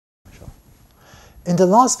In the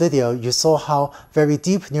last video, you saw how very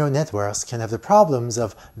deep neural networks can have the problems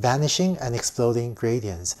of vanishing and exploding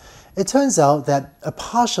gradients. It turns out that a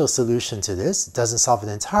partial solution to this doesn't solve it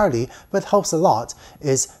entirely, but helps a lot,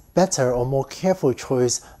 is better or more careful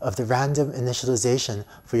choice of the random initialization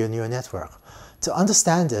for your neural network. To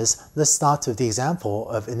understand this, let's start with the example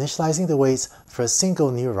of initializing the weights for a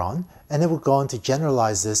single neuron, and then we'll go on to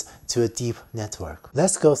generalize this to a deep network.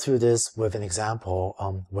 Let's go through this with an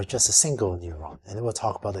example with just a single neuron, and then we'll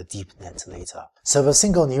talk about a deep net later. So with a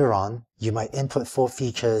single neuron, you might input 4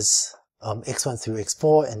 features, x1 through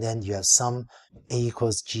x4, and then you have some a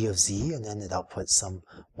equals g of z, and then it outputs some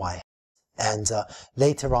y. And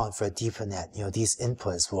later on for a deeper net, these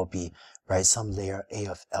inputs will be, right, some layer a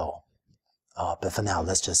of L. But for now,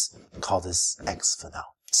 let's just call this x for now.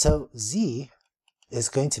 So z is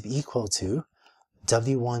going to be equal to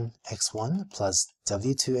w1x1 plus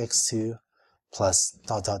w2x2 plus ...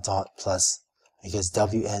 plus, I guess,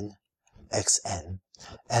 wnxn.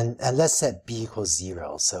 And let's set b equals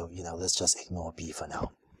 0. So, let's just ignore b for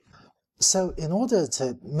now. So in order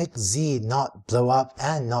to make z not blow up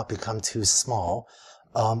and not become too small,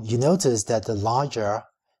 you notice that the larger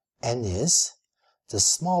n is, the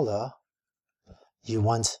smaller you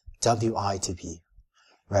want wi to be,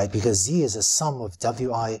 right? Because z is a sum of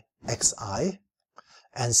wi xi,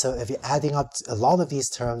 and so if you're adding up a lot of these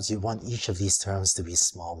terms, you want each of these terms to be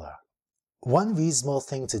smaller. One reasonable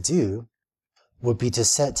thing to do would be to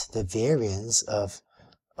set the variance of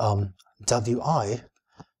wi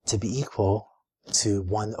to be equal to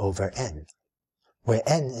 1 over n, where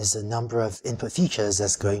n is the number of input features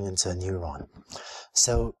that's going into a neuron.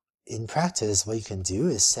 So in practice, what you can do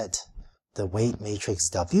is set the weight matrix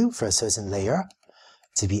W for a certain layer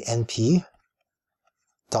to be np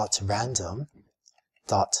dot random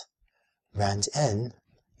dot rand n,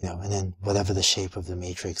 and then whatever the shape of the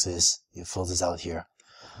matrix is, you fill this out here,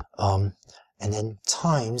 and then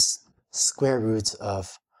times square root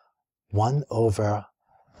of 1 over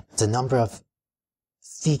the number of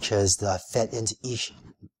features that are fed into each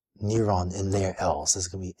neuron in layer L. So it's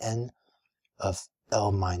going to be n of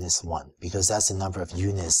L minus 1, because that's the number of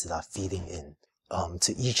units that are feeding in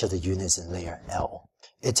to each of the units in layer L.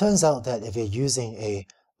 It turns out that if you're using a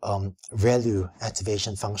ReLU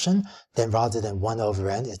activation function, then rather than 1 over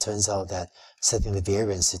n, it turns out that setting the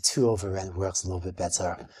variance to 2 over n works a little bit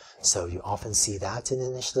better. So you often see that in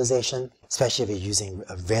initialization, especially if you're using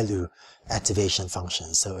a ReLU activation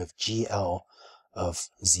function. So if GL of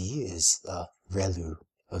z is ReLU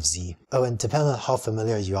of z. Oh, and depending on how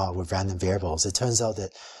familiar you are with random variables, it turns out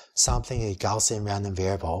that sampling a Gaussian random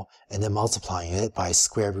variable and then multiplying it by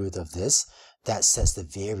square root of this, that sets the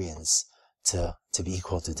variance to be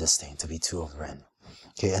equal to this thing, to be 2 over n.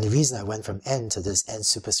 Okay, and the reason I went from n to this n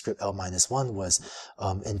superscript L minus 1 was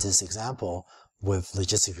in this example with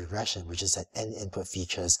logistic regression, which is that n input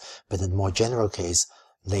features, but in the more general case,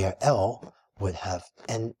 layer L would have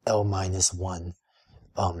n L minus 1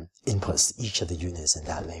 inputs to each of the units in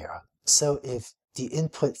that layer. So if the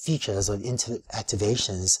input features or the input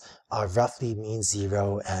activations are roughly mean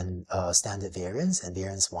 0 and standard variance and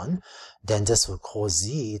variance 1, then this will cause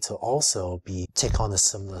z to also take on a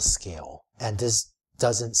similar scale. And this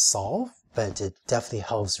doesn't solve, but it definitely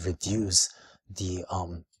helps reduce the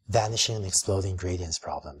vanishing and exploding gradients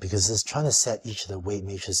problem, because it's trying to set each of the weight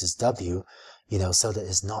matrices W, so that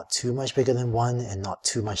it's not too much bigger than 1 and not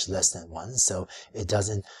too much less than 1, so it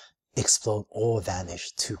doesn't explode or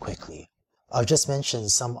vanish too quickly. I'll just mention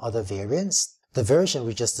some other variants. The version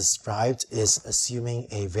we just described is assuming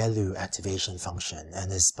a ReLU activation function,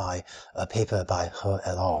 and is by a paper by He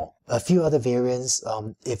et al. A few other variants,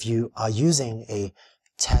 if you are using a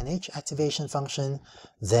tanh activation function,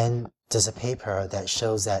 then there's a paper that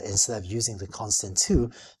shows that instead of using the constant 2,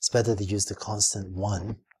 it's better to use the constant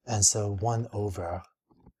 1. And so 1 over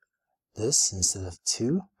this instead of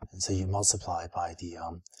 2. And so you multiply by the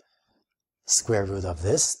square root of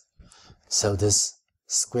this. So this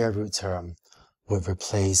square root term would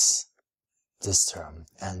replace this term.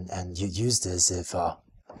 And you use this if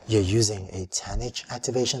you're using a tanh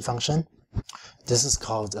activation function. This is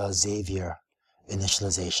called Xavier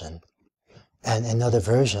initialization. And another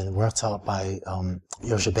version worked out by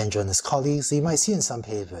Yoshi Benjo and his colleagues, you might see in some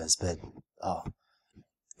papers, but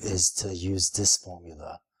is to use this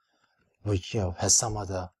formula, which has some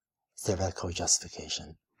other theoretical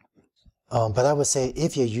justification. But I would say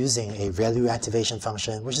if you're using a ReLU activation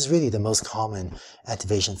function, which is really the most common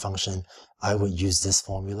activation function, I would use this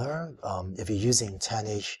formula. If you're using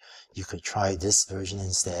tanh, you could try this version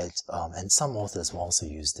instead, and some authors will also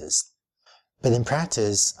use this. But in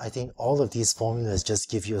practice, I think all of these formulas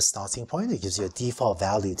just give you a starting point. It gives you a default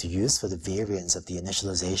value to use for the variance of the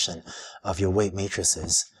initialization of your weight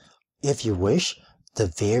matrices. If you wish, the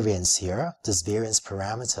variance here, this variance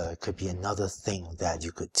parameter, could be another thing that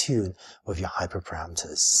you could tune with your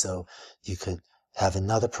hyperparameters. So you could have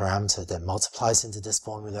another parameter that multiplies into this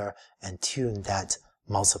formula and tune that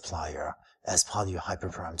multiplier as part of your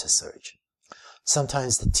hyperparameter search.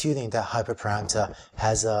 Sometimes the tuning that hyperparameter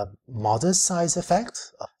has a modest size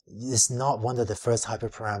effect. It's not one of the first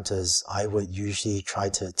hyperparameters I would usually try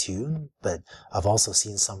to tune, but I've also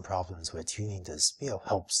seen some problems where tuning this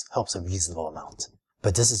helps a reasonable amount.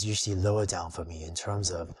 But this is usually lower down for me in terms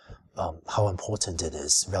of how important it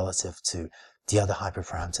is relative to the other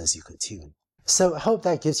hyperparameters you could tune. So I hope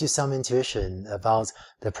that gives you some intuition about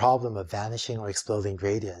the problem of vanishing or exploding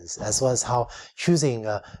gradients, as well as how choosing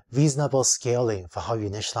a reasonable scaling for how you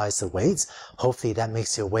initialize the weights. Hopefully that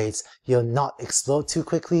makes your weights not explode too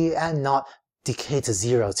quickly and not decay to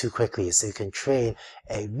zero too quickly, so you can train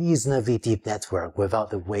a reasonably deep network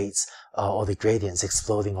without the weights or the gradients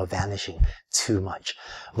exploding or vanishing too much.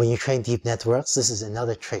 When you train deep networks, this is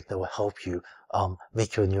another trick that will help you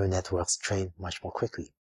make your neural networks train much more quickly.